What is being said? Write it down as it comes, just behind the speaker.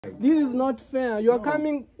This is not fair. You are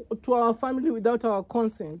coming to our family without our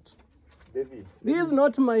consent. Davy, This is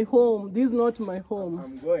not my home. This is not my home.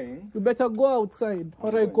 I'm going. You better go outside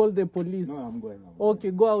or I call the police. No, I'm going. Okay,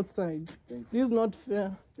 go outside. This is not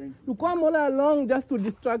fair. You come all along just to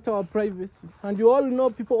distract our privacy. And you all know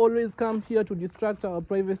people always come here to distract our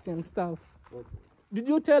privacy and stuff. Okay. Did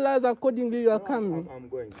you tell us accordingly you are coming? I'm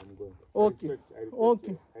going. Okay. I respect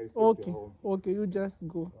Okay. I respect Okay. your home. Okay, you just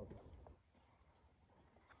go. Okay.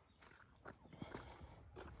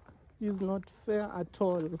 This is not fair at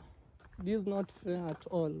all. This is not fair at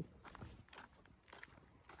all.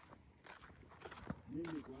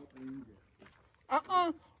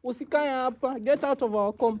 Usikae hapa. Get out of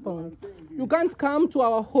our compound. You can't come to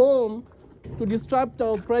our home to disrupt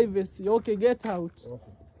our privacy. Okay, get out. Okay.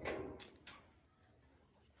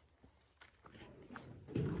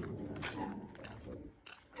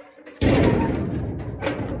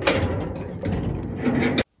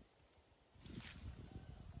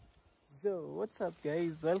 So what's up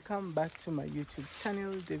guys, welcome back to my YouTube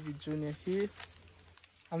channel. Davy Jr. here.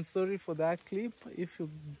 I'm sorry for that clip. If you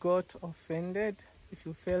got offended, if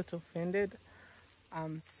you felt offended,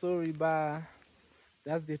 I'm sorry, but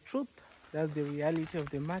that's the truth, that's the reality of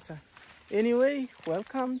the matter. Anyway,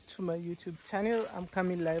 welcome to my YouTube channel. I'm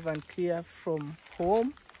coming live and clear from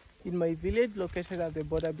home in my village located at the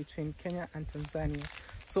border between Kenya and Tanzania.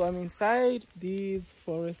 So I'm inside this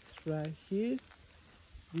forest right here.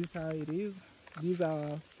 This is how it is. These are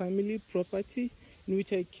our family property in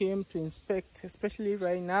which I came to inspect. Especially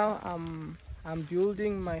right now, I'm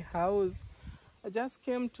building my house. I just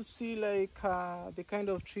came to see like the kind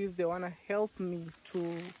of trees they wanna help me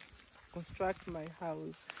to construct my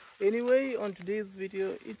house. Anyway, on today's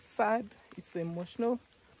video, it's sad, it's emotional,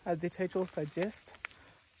 as the title suggests.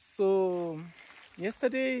 So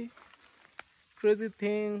yesterday, crazy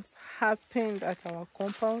things happened at our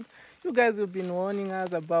compound. You guys have been warning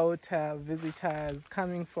us about visitors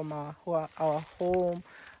coming from our home,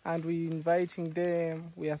 and we inviting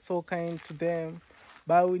them. We are so kind to them,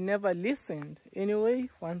 but we never listened. Anyway,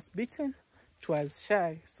 once bitten, twice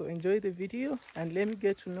shy. So enjoy the video and let me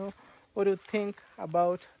get to know what you think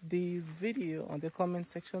about this video on the comment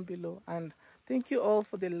section below. And thank you all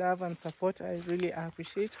for the love and support. I really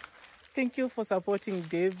appreciate. Thank you for supporting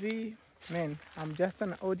Davy. Man, I'm just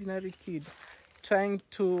an ordinary kid trying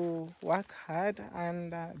to work hard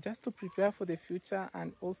and just to prepare for the future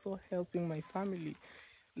and also helping my family.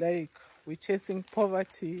 Like, we're chasing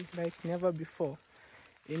poverty like never before.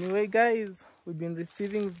 Anyway guys, we've been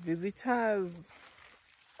receiving visitors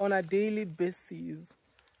on a daily basis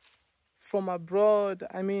from abroad.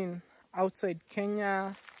 I mean, outside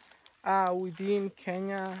Kenya, within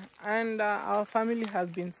Kenya, and our family has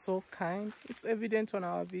been so kind. It's evident on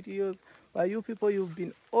our videos, but you people, you've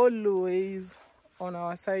been always on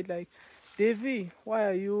our side. Like, Davy, why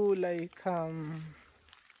are you like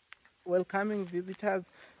welcoming visitors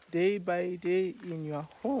day by day in your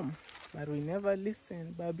home? But we never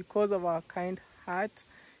listen. But because of our kind heart,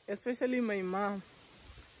 especially my mom.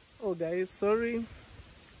 Oh guys, sorry.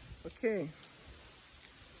 Okay,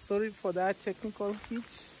 sorry for that technical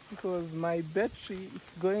hitch, because my battery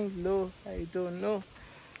it's going low. I don't know.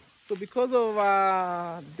 So because of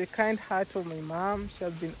the kind heart of my mom, she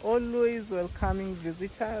has been always welcoming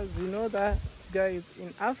visitors. You know that, guys,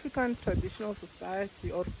 in African traditional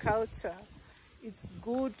society or culture, it's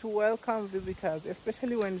good to welcome visitors,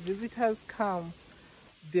 especially when visitors come.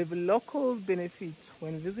 The locals benefit.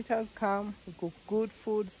 When visitors come, we cook good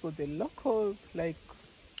food, so the locals, like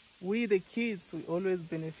we the kids, we always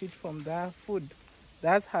benefit from that food.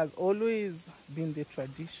 That has always been the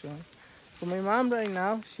tradition. So my mom right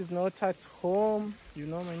now, she's not at home. You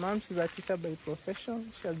know, my mom, she's a teacher by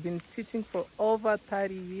profession. She has been teaching for over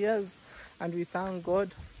 30 years. And we thank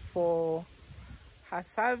God for her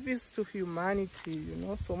service to humanity, you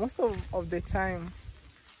know. So most of the time,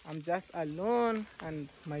 I'm just alone and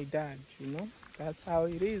my dad, you know. That's how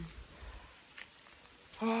it is.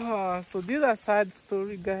 So these are sad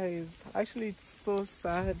story, guys. Actually, it's so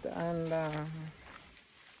sad, and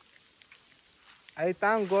I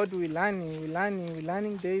thank God we're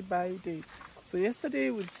learning day by day. So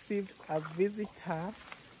yesterday we received a visitor.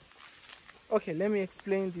 Okay, let me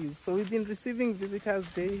explain this. So we've been receiving visitors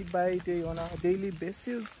day by day on a daily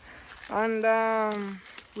basis, and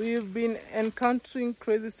we've been encountering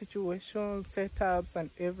crazy situations, setups,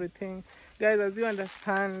 and everything. Guys, as you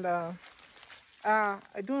understand, I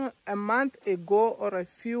don't know, a month ago or a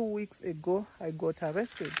few weeks ago, I got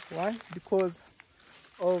arrested. Why? Because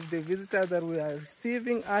of the visitors that we are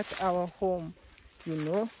receiving at our home, you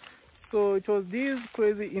know. So it was this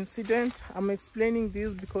crazy incident. I'm explaining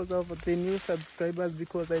this because of the new subscribers,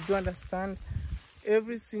 because I do understand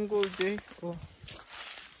every single day. Oh,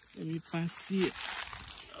 let me pass here.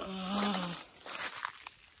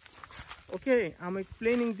 Okay, I'm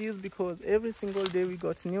explaining this because every single day we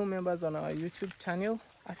got new members on our YouTube channel.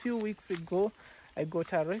 A few weeks ago, I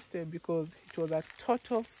got arrested because it was a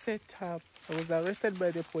total setup. I was arrested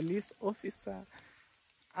by the police officer,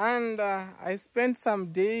 and I spent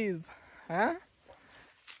some days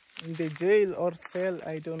in the jail or cell.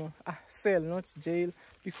 I don't know. Cell, not jail,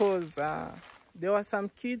 because there were some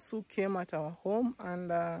kids who came at our home, and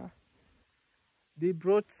they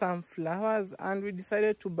brought some flowers, and we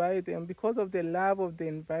decided to buy them. Because of the love of the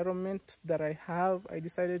environment that I have, I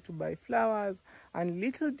decided to buy flowers, and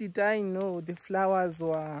little did I know the flowers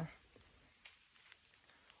were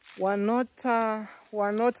not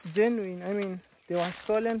genuine. I mean, they were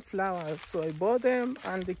stolen flowers. So I bought them,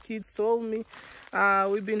 and the kids told me,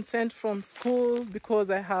 we've been sent from school because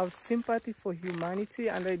I have sympathy for humanity,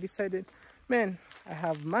 and I decided, man, I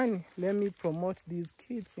have money, let me promote these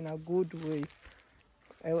kids in a good way.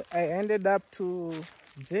 I ended up to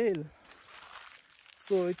jail.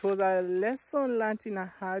 So it was a lesson learned in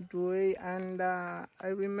a hard way, and I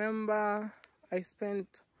remember I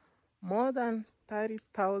spent more than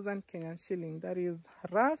 30,000 Kenyan shilling. That is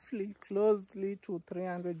roughly closely to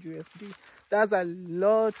 300 USD. That's a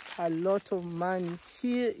lot of money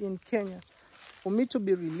here in Kenya. For me to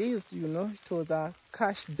be released, you know, it was a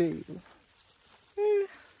cash bail.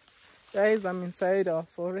 Guys, I'm inside our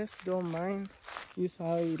forest, don't mind. This is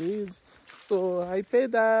how it is. So I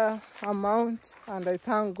paid the amount, and I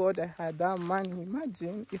thank God I had that money.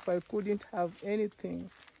 Imagine if I couldn't have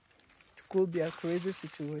anything. It could be a crazy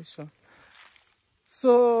situation.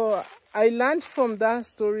 So I learned from that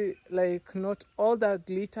story, like, not all that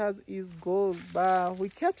glitters is gold, but we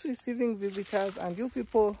kept receiving visitors, and you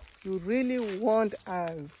people, you really want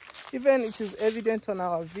us. Even it is evident on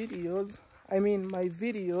our videos, I mean my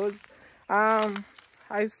videos.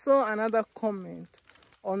 I saw another comment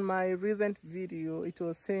on my recent video. It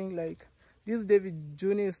was saying like, this David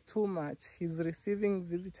Jr. is too much. He's receiving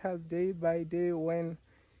visitors day by day when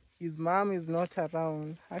his mom is not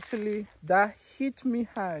around. Actually, that hit me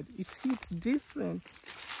hard. It hits different.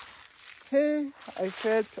 Hey, I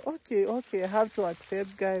felt, okay, I have to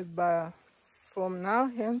accept, guys, but from now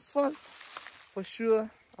henceforth, for sure,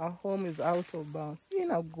 our home is out of bounds in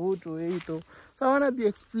a good way though. So I want to be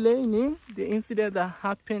explaining the incident that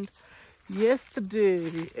happened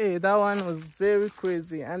yesterday. Hey, that one was very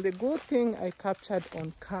crazy, and the good thing I captured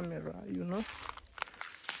on camera, you know.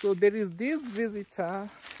 So there is this visitor.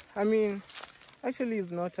 I mean, actually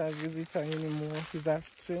he's not a visitor anymore, he's a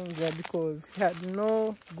stranger, because he had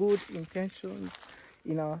no good intentions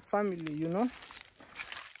in our family, you know.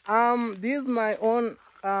 This is my own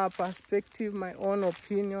perspective, my own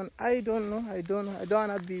opinion. I don't know. I don't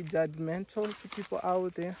want to be judgmental to people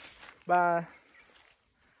out there, but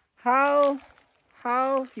how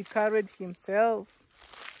he carried himself,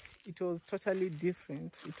 it was totally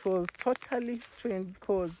different. It was totally strange,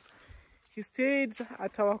 because he stayed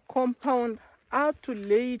at our compound up to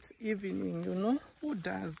late evening, you know. Who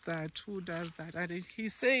does that? And he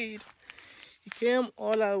said he came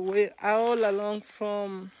all along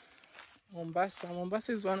from Mombasa.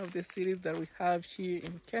 Mombasa is one of the cities that we have here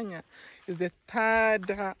in Kenya. It's the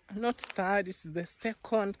it's the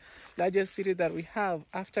second largest city that we have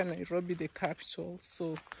after Nairobi, the capital.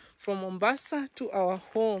 So from Mombasa to our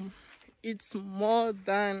home, it's more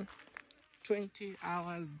than 20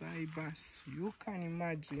 hours by bus. You can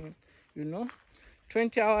imagine, you know,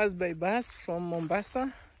 20 hours by bus from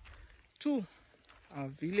Mombasa to our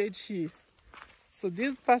village here. So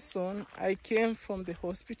this person, I came from the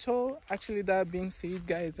hospital. Actually, that being said,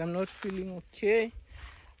 guys, I'm not feeling okay.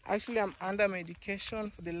 Actually, I'm under medication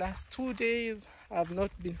for the last 2 days. I've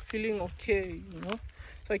not been feeling okay, you know.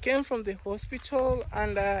 So I came from the hospital,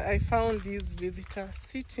 and I found this visitor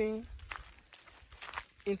sitting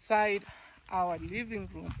inside our living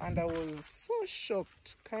room, and I was so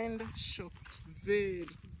shocked, kind of shocked, very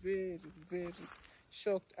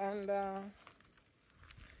shocked. And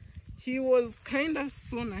he was kind of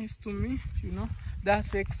so nice to me, you know, that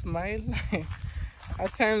fake smile.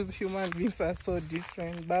 At times human beings are so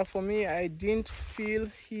different, but for me, I didn't feel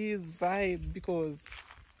his vibe, because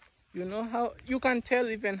you know how you can tell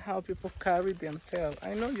even how people carry themselves.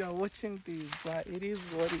 I know you are watching this, but it is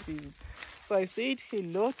what it is. So I said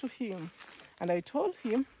hello to him, and I told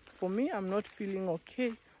him, for me, I'm not feeling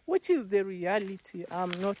okay, which is the reality.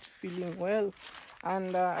 I'm not feeling well.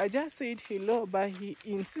 And I just said hello, but he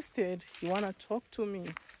insisted he want to talk to me,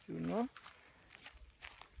 you know.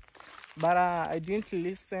 but I didn't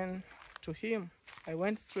listen to him. I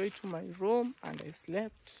went straight to my room and I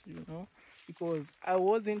slept, because I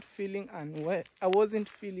wasn't feeling unwell. I wasn't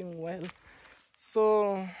feeling well.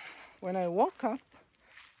 So when I woke up,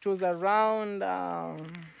 it was around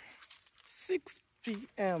 6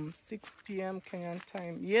 p.m. 6 p.m. Kenyan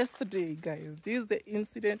time. Yesterday, guys. This is the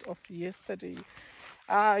incident of yesterday.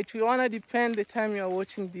 It will wanna depend the time you are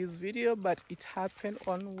watching this video, but it happened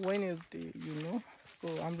on Wednesday, So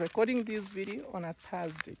I'm recording this video on a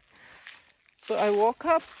Thursday. So I woke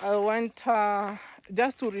up, I went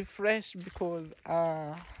just to refresh because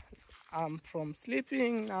I'm from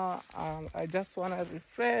sleeping now. I just want to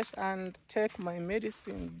refresh and take my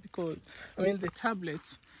medicine because, the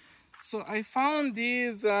tablets. So I found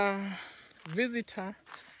this visitor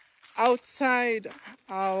outside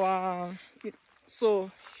our,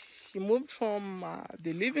 so he moved from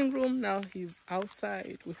the living room. Now he's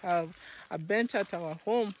outside. We have a bench at our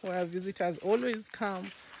home where visitors always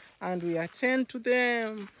come and we attend to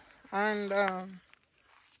them, and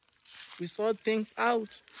we sort things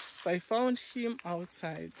out. So I found him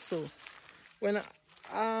outside. So when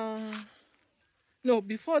no,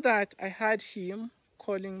 before that I had him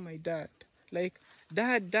calling my dad, like,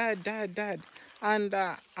 dad, dad, dad, dad. And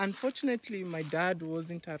unfortunately my dad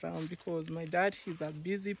wasn't around because my dad, he's a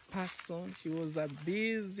busy person. He was a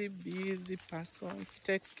busy person. He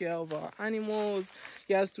takes care of our animals.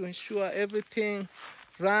 He has to ensure everything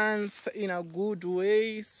runs in a good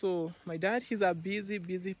way. So my dad, he's a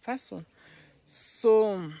busy person.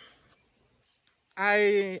 So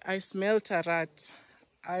I smelt a rat.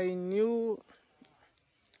 I knew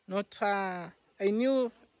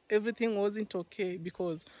everything wasn't okay,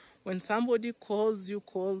 because when somebody calls you,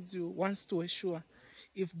 wants to assure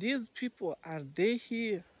if these people are they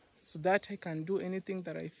here, so that I can do anything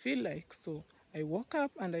that I feel like. So I woke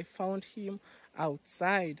up and I found him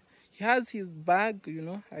outside. He has his bag,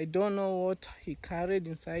 I don't know what he carried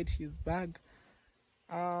inside his bag.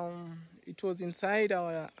 It was inside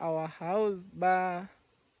our house, but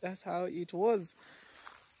that's how it was.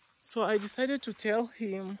 So I decided to tell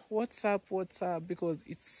him, what's up, because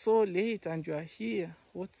it's so late and you are here,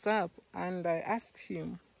 what's up? And I asked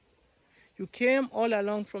him, you came all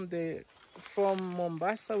along from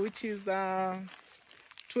Mombasa, which is more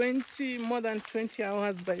than 20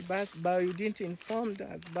 hours by bus, but you didn't inform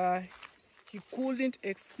us. But he couldn't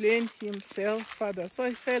explain himself further. So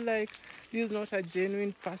I felt like this is not a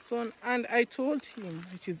genuine person. And I told him,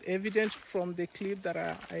 which is evident from the clip that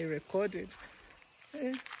I recorded.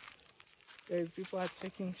 Guys, people are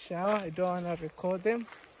taking shower. I don't want to record them.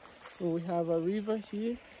 So we have a river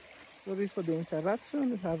here. Sorry for the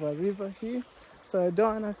interruption. We have a river here. So I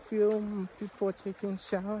don't want to film people taking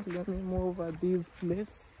shower. Let me move over this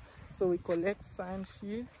place. So we collect sand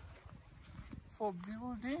here for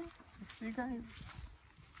building. You see, guys,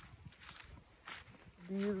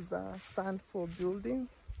 these are sand for building.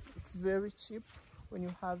 It's very cheap when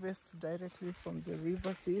you harvest directly from the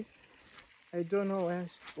river here. I don't know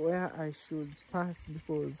where I should pass,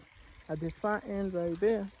 because at the far end right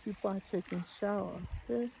there, people are taking shower.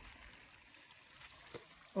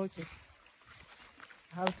 Okay.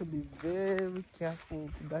 I have to be very careful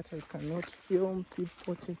so that I cannot film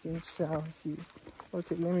people taking shower here.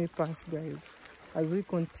 Okay, let me pass, guys, as we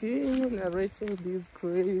continue narrating this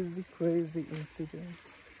crazy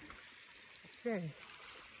incident. Okay.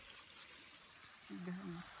 See,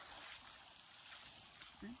 guys.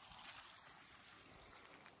 See?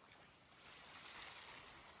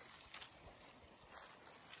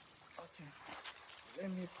 Okay.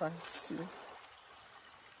 Let me pass you.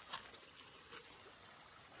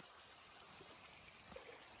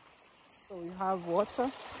 So we have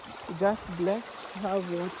water. We just blessed to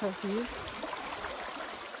have water here.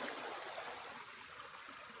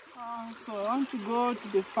 So I want to go to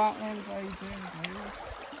the far end right there, guys.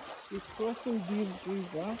 We're crossing this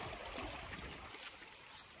river.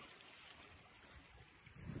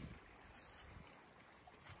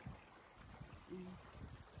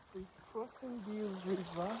 We're crossing this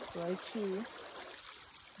river right here.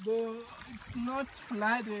 But it's not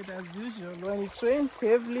flooded as usual. When it rains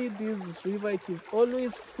heavily, this river, it is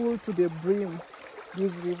always full to the brim.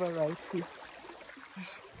 This river right here.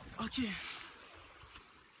 Okay.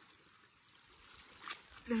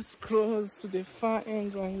 Let's cross to the far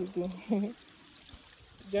end right there.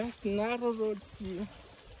 Just narrow roads here.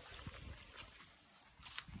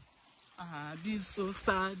 This is so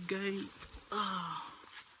sad, guys.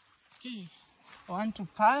 Okay. I want to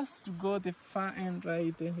pass to go the far end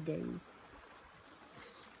right there, guys.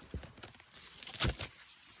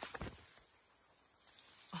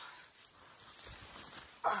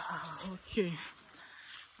 Okay.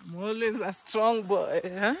 I'm always a strong boy,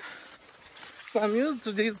 huh? So I'm used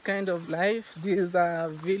to this kind of life. This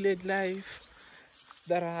village life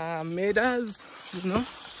that made us, you know.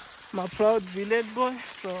 I'm a proud village boy,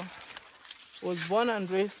 so was born and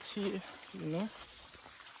raised here, you know.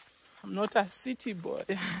 I'm not a city boy.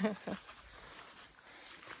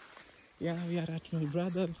 Yeah, we are at my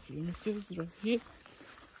brother's premises right here.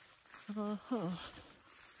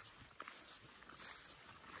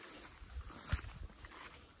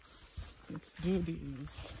 Let's do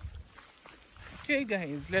this. Okay,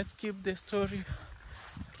 guys, let's keep the story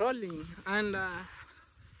rolling. And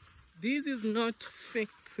this is not fake.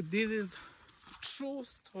 This is true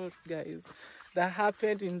story, guys, that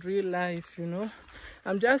happened in real life, you know.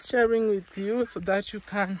 I'm just sharing with you so that you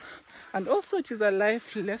can, and also it is a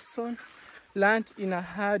life lesson learned in a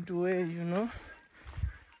hard way, you know.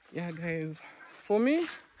 Yeah, guys, for me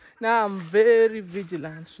now I'm very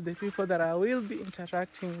vigilant to the people that I will be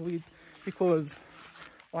interacting with, because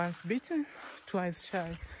once bitten, twice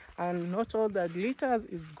shy, and not all that glitters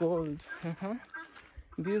is gold.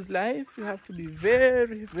 In this life, you have to be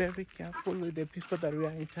very, very careful with the people that we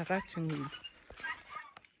are interacting with.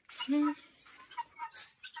 We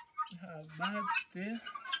have birds there.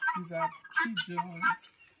 These are pigeons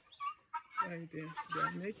right there. They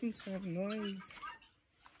are making some noise.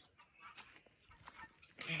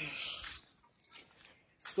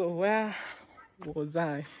 So where was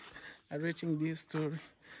I narrating this story?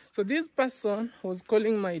 So this person was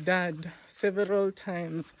calling my dad several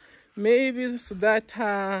times, maybe so that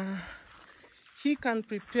he can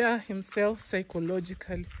prepare himself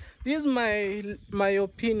psychologically. This is my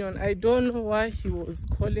opinion. I don't know why he was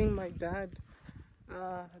calling my dad.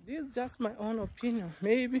 This is just my own opinion.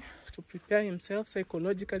 Maybe to prepare himself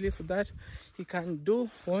psychologically so that he can do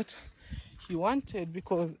what he wanted.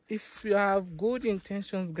 Because if you have good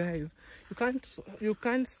intentions, guys, you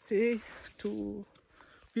can't stay to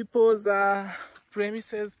people's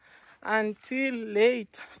premises until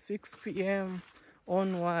late 6 p.m.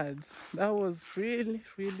 onwards. That was really,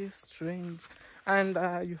 really strange. And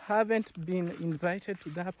you haven't been invited to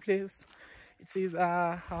that place. It is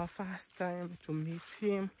our first time to meet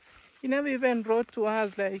him. He never even wrote to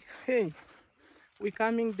us like, hey, we're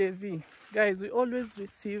coming, Davy. Guys, we always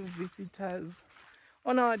receive visitors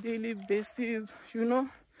on our daily basis, you know,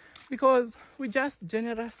 because we're just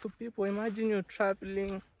generous to people. Imagine you're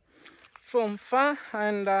traveling from far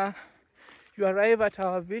and you arrive at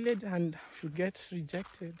our village and you get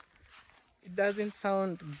rejected. It doesn't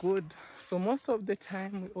sound good. So most of the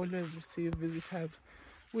time we always receive visitors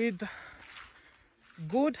with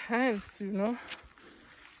good hands, you know.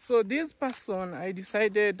 So this person, I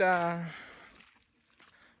decided to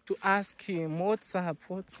ask him what's up,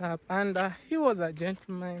 and he was a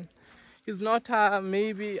gentleman. He's not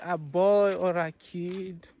maybe a boy or a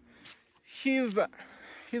kid. He's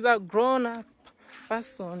a grown-up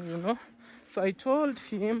person, you know. So I told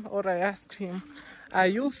him, or I asked him, are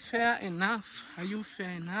you fair enough? Are you fair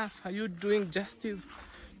enough? Are you doing justice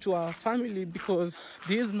to our family? Because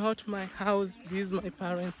this is not my house, this is my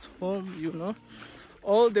parents' home, you know.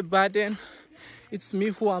 All the burden, it's me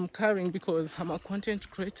who I'm carrying because I'm a content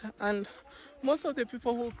creator. And most of the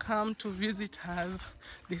people who come to visit us,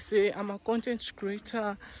 they say, I'm a content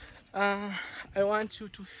creator. I want you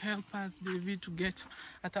to help us, Davy, to get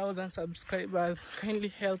 1,000 subscribers. Kindly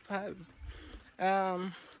help us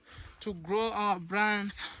to grow our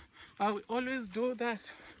brands. We always do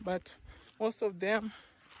that, but most of them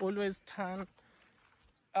always turn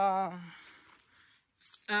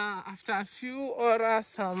after a few or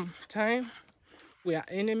some time, we are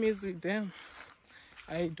enemies with them.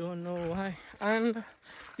 I don't know why. And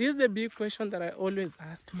this is the big question that I always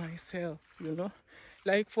ask myself, you know.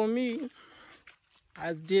 Like for me,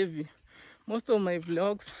 as Davy, most of my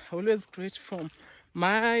vlogs I always create from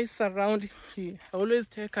my surrounding here. I always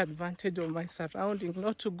take advantage of my surrounding,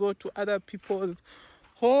 not to go to other people's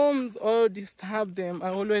homes or disturb them. I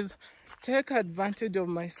always take advantage of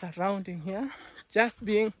my surrounding here, just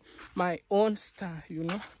being my own star, you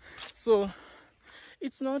know. So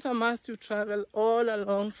it's not a must to travel all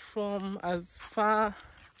along from as far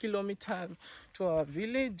kilometers to our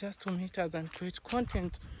village just to meet us and create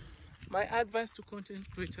content. My advice to content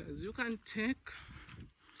creators, you can take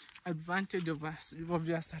advantage of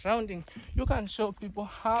your surrounding. You can show people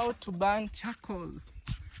how to burn charcoal,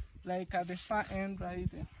 like at the far end right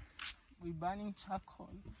there. We're burning charcoal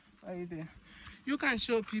right there. You can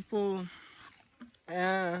show people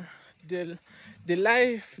the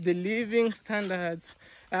life, the living standards,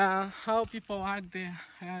 how people work there,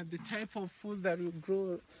 the type of food that we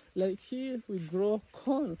grow. Like here we grow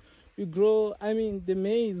corn, we grow, the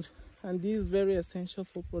maize, and this is very essential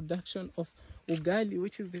for production of ugali,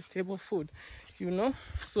 which is the staple food, you know.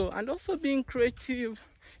 So, and also being creative,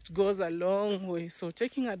 it goes a long way. So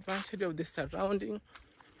taking advantage of the surrounding,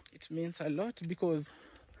 it means a lot, because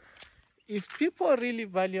if people really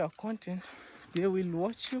value our content, they will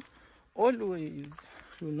watch you always,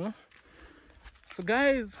 you know. So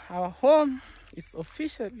guys, our home is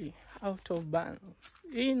officially out of bounds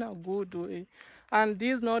in a good way. And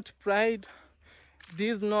this is not pride,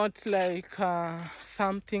 this is not like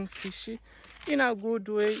something fishy, in a good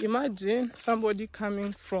way. Imagine somebody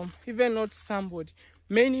coming from, even not somebody,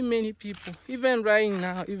 many people, even right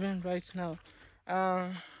now.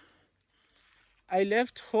 I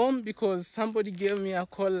left home because somebody gave me a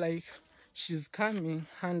call like she's coming,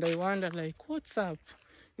 and I wonder like, what's up?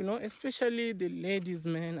 You know, especially the ladies,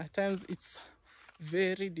 man, at times it's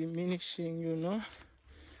very diminishing, you know.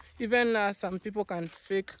 Even some people can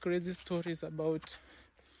fake crazy stories about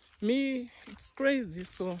me. It's crazy,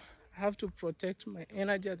 so I have to protect my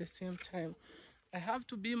energy at the same time. I have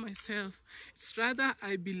to be myself. It's rather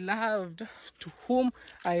I be loved to whom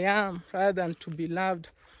I am, rather than to be loved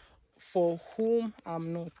for whom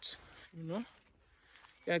I'm not, you know.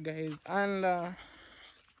 Yeah, guys, and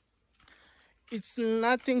it's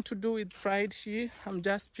nothing to do with pride here. I'm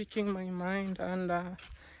just speaking my mind, and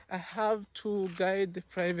I have to guide the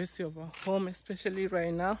privacy of our home, especially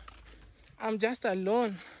right now. I'm just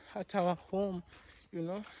alone at our home, you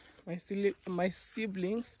know. My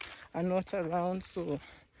siblings are not around, so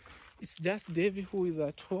it's just Davy who is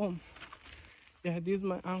at home. Yeah, this is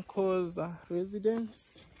my uncle's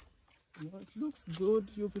residence. You know, it looks good.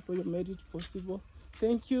 You people, you made it possible.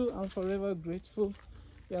 Thank you. I'm forever grateful.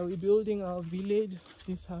 Yeah, we're building our village.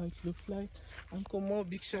 This is how it looks like. Uncle Mo,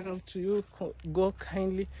 big shout out to you. Go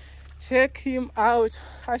kindly check him out.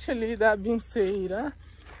 Actually, that being said,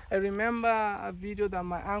 I remember a video that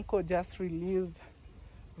my uncle just released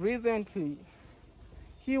recently.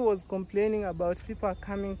 He was complaining about people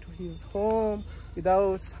coming to his home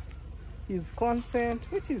without his consent,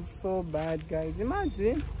 which is so bad, guys.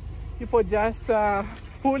 Imagine people just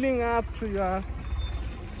pulling up to your...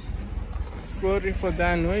 Sorry for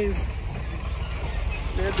that noise.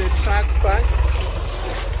 Let the truck pass.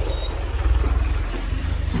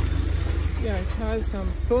 Yeah, it has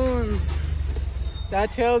some stones.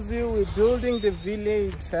 That tells you we're building the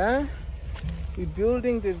village, huh? We're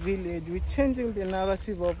building the village. We're changing the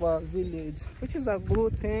narrative of our village, which is a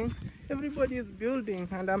good thing. Everybody is building,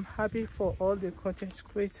 and I'm happy for all the content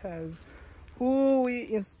creators who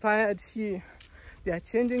we inspired here. They are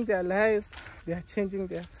changing their lives, they are changing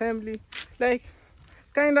their family. Like,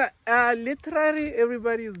 kind of literally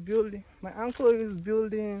everybody is building. My uncle is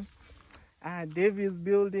building, Davy is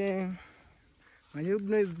building, my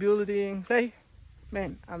Yugno is building. Like,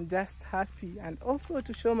 man, I'm just happy. And also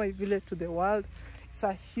to show my village to the world, it's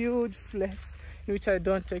a huge flex in which I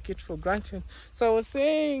don't take it for granted. So I was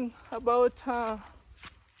saying about,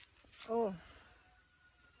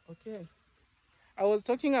 I was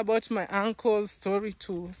talking about my uncle's story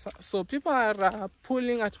too. So people are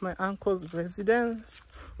pulling at my uncle's residence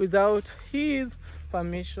without his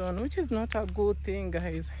permission, which is not a good thing,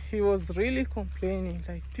 guys. He was really complaining,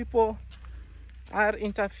 like people are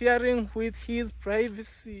interfering with his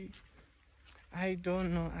privacy. I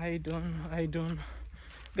don't know.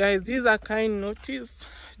 Guys, these are kind notice.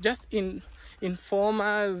 Just inform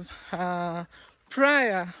us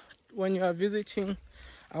prior when you are visiting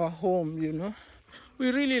our home, you know. We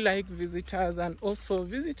really like visitors, and also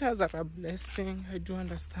visitors are a blessing. I do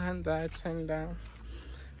understand that, and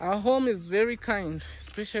our home is very kind,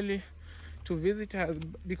 especially to visitors,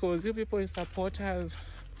 because you people support us.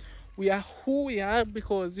 We are who we are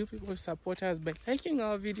because you people support us by liking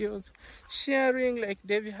our videos, sharing. Like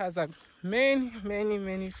Davy has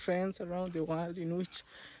many friends around the world in which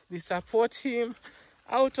they support him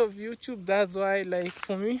out of YouTube. That's why, like,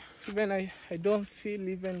 for me, even I don't feel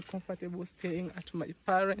even comfortable staying at my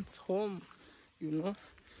parents' home, you know.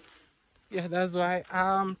 Yeah, that's why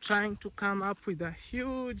I'm trying to come up with a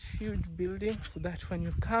huge building, so that when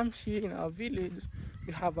you come here in our village,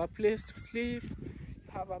 you have a place to sleep,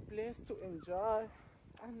 you have a place to enjoy,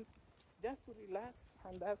 and just to relax.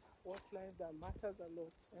 And that's what life that matters a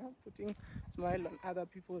lot, yeah? Putting a smile on other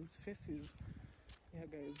people's faces. Yeah,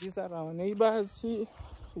 guys, these are our neighbors here.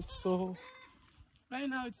 It's so... Right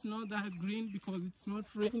now it's not that green because it's not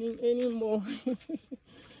raining anymore.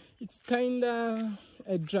 It's kind of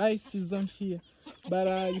a dry season here,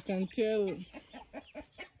 but you can tell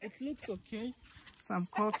it looks okay. Some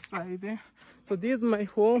crops right there. So this is my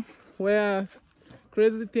home where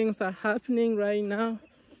crazy things are happening right now,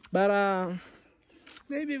 but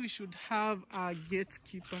maybe we should have a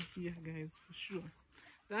gatekeeper here, guys, for sure.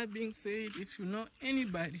 That being said, if you know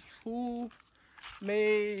anybody who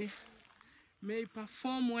may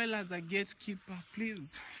perform well as a gatekeeper,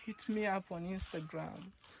 please hit me up on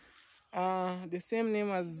Instagram. The same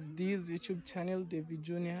name as this YouTube channel, Davy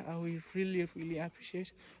Jr. I will really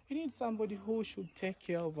appreciate. We need somebody who should take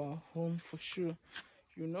care of our home for sure,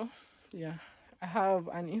 you know. Yeah, I have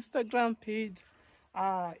an Instagram page.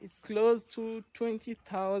 It's close to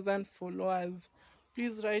 20,000 followers.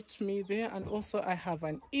 Please write me there. And also I have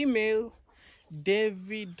an email,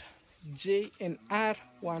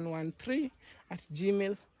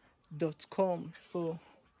 davidjnr113@gmail.com. so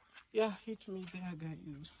yeah, hit me there,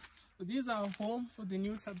 guys. So this is our home for the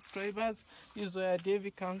new subscribers. This is where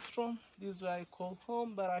Davy comes from. This is where I call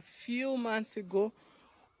home. But a few months ago,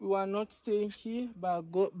 we were not staying here, but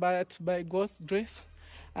by God's grace,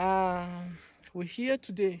 we're here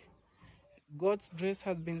today. God's grace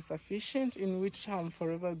has been sufficient, in which I'm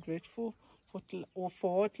forever grateful for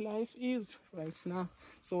what life is right now.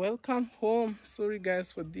 So welcome home. Sorry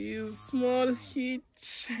guys for this small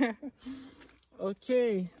hitch.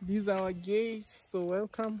 Okay, this is our gate, so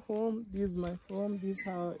welcome home. This is my home. This is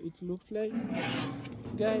how it looks like,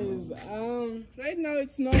 guys. Right now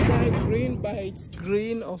it's not that green, but it's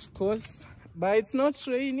green, of course, but it's not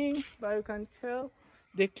raining. But you can tell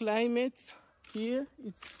the climate here,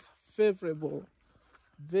 it's favorable,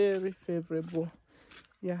 very favorable.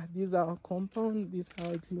 Yeah, this is our compound. This is how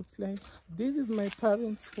it looks like. This is my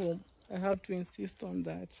parents' home. I have to insist on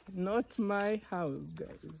that. Not my house,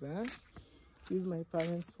 guys. This is my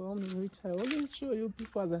parents' home, in which I always show you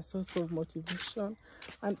people as a source of motivation,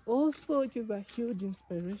 and also it is a huge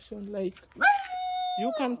inspiration. Like,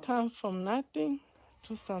 you can come from nothing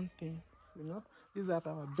to something, you know. These are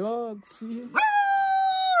our dogs here.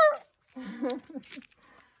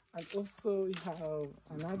 And also we have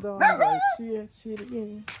another one right here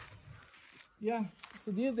chilling. Yeah,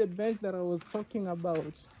 so this is the bench that I was talking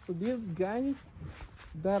about. So this guy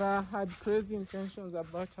that had crazy intentions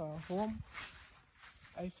about our home,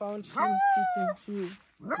 I found him sitting here,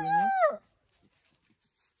 you know,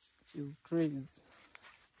 which is crazy.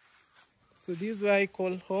 So this is where I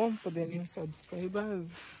call home for the new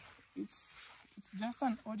subscribers. It's just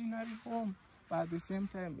an ordinary home, but at the same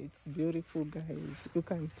time it's beautiful, guys. You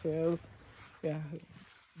can tell, yeah,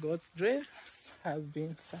 God's grace has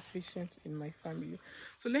been sufficient in my family.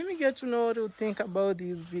 So let me get to know what you think about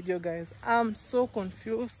this video, guys. I'm so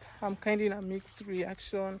confused. I'm kind of in a mixed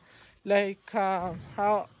reaction. Like how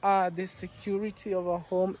the security of our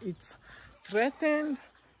home, it's threatened,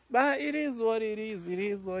 but it is what it is. It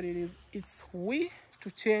is what it is. It's we to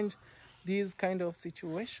change this kind of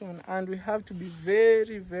situation, and we have to be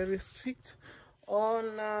very strict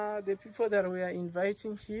on the people that we are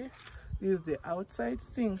inviting here. This is the outside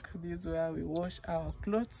sink. This is where we wash our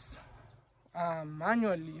clothes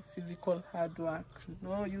manually. Physical hard work,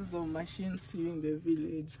 no use of machines here in the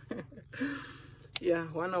village. Yeah,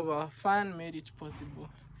 one of our fans made it possible.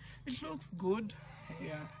 It looks good.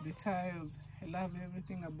 Yeah, the tiles, I love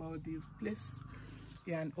everything about this place.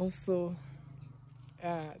 Yeah, and also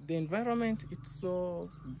the environment, it's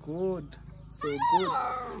so good, so good.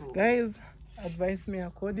 Guys, advise me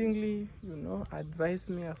accordingly, you know, advise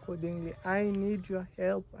me accordingly. I need your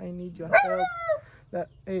help. I need your help. That,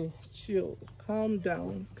 hey, chill, calm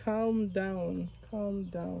down.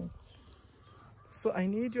 So I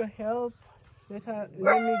need your help.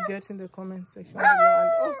 Let me get in the comment section below.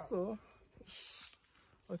 And also,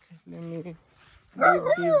 okay, let me leave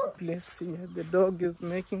this place here. The dog is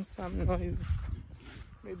making some noise.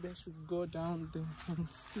 Maybe I should go down there and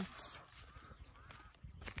sit.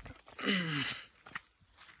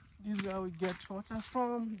 This is where we get water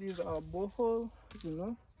from. This is our borehole, you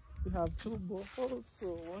know. We have 2 boreholes, so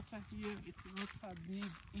water here, it's not a big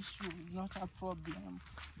issue, it's not a problem.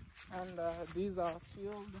 And these are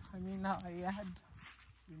field, I mean our yard,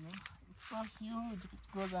 you know. It's so huge,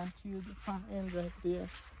 it goes until the far end right there.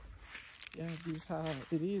 Yeah, this is how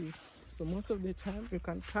it is. So most of the time you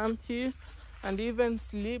can come here and even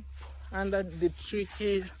sleep under the tree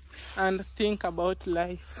here and think about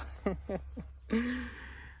life.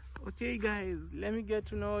 Okay guys, let me get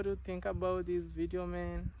to know what you think about this video,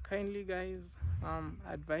 man. Kindly guys,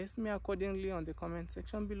 advise me accordingly on the comment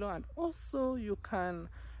section below, and also you can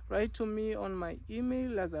write to me on my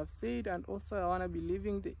email, as I've said, and also I want to be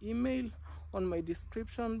leaving the email on my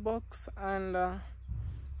description box. And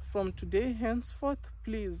from today henceforth,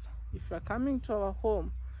 please, if you're coming to our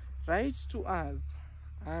home, write to us,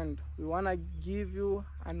 and we want to give you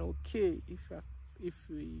an okay if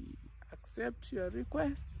we accept your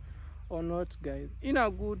request or not, guys, in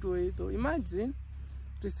a good way though. Imagine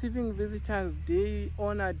receiving visitors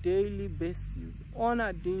on a daily basis.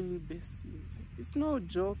 It's no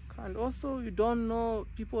joke. And also, you don't know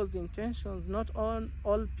people's intentions. Not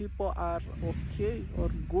all people are okay or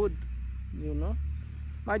good, you know.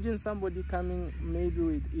 Imagine somebody coming maybe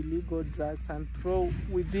with illegal drugs and throw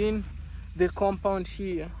within the compound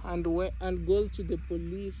here and goes to the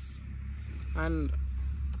police, and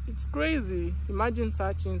it's crazy. Imagine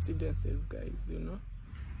such incidences, guys, you know.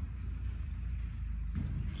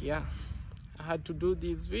 Yeah, I had to do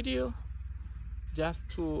this video just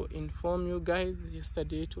to inform you guys.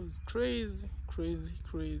 Yesterday it was crazy.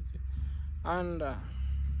 And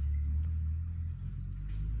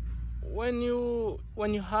when you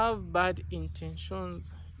have bad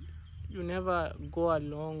intentions, you never go a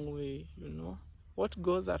long way, you know. What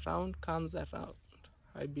goes around comes around.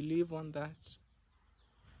 I believe on that.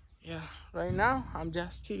 Yeah, right now I'm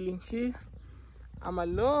just chilling here. I'm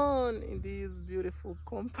alone in this beautiful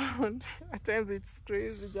compound. At times it's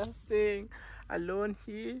crazy just staying alone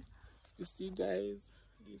here. You see, guys,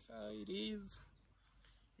 this is how it is.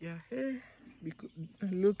 Yeah, hey,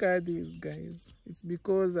 look at this, guys. It's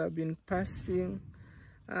because I've been passing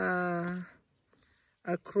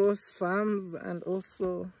across farms and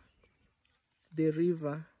also the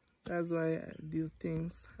river. That's why these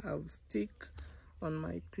things have stick on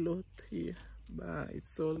my cloth here, but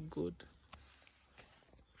it's all good.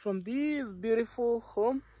 From this beautiful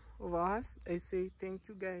home of ours, I say thank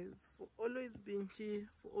you guys for always being here,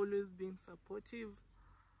 for always being supportive.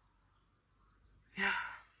 Yeah,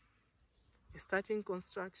 we're starting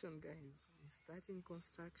construction, guys. We're starting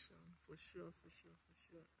construction for sure.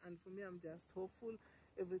 And for me, I'm just hopeful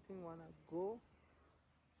everything wanna go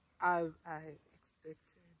as I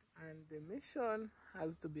expected, and the mission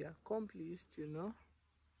has to be accomplished, you know.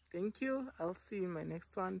 Thank you. I'll see you in my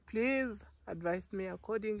next one. Please advise me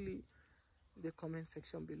accordingly in the comment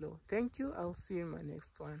section below. Thank you. I'll see you in my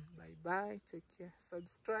next one. Bye bye. Take care.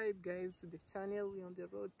 Subscribe, guys, to the channel. We're on the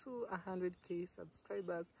road to 100k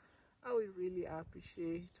subscribers. I would really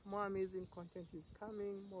appreciate. More amazing content is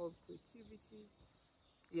coming, more of creativity.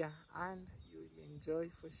 Yeah, and you will enjoy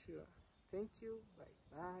for sure. Thank you. Bye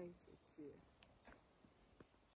bye. Take care.